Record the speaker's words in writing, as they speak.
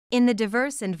In the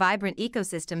diverse and vibrant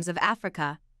ecosystems of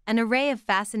Africa, an array of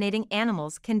fascinating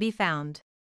animals can be found.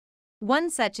 One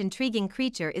such intriguing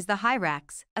creature is the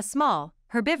hyrax, a small,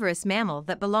 herbivorous mammal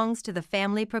that belongs to the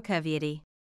family Procaviidae.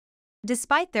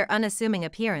 Despite their unassuming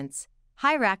appearance,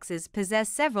 hyraxes possess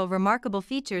several remarkable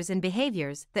features and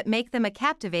behaviors that make them a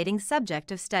captivating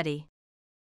subject of study.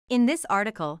 In this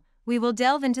article, we will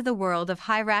delve into the world of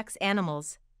hyrax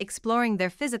animals, exploring their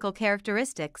physical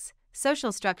characteristics,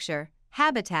 social structure,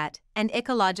 habitat, and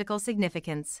ecological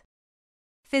significance.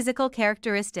 Physical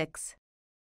characteristics.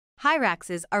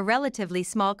 Hyraxes are relatively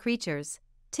small creatures,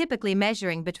 typically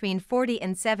measuring between 40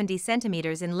 and 70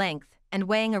 centimeters in length and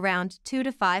weighing around 2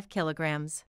 to 5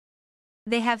 kilograms.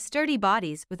 They have sturdy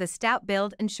bodies with a stout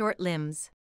build and short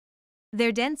limbs.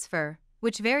 Their dense fur,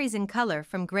 which varies in color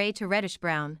from gray to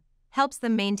reddish-brown, helps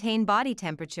them maintain body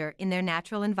temperature in their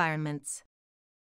natural environments.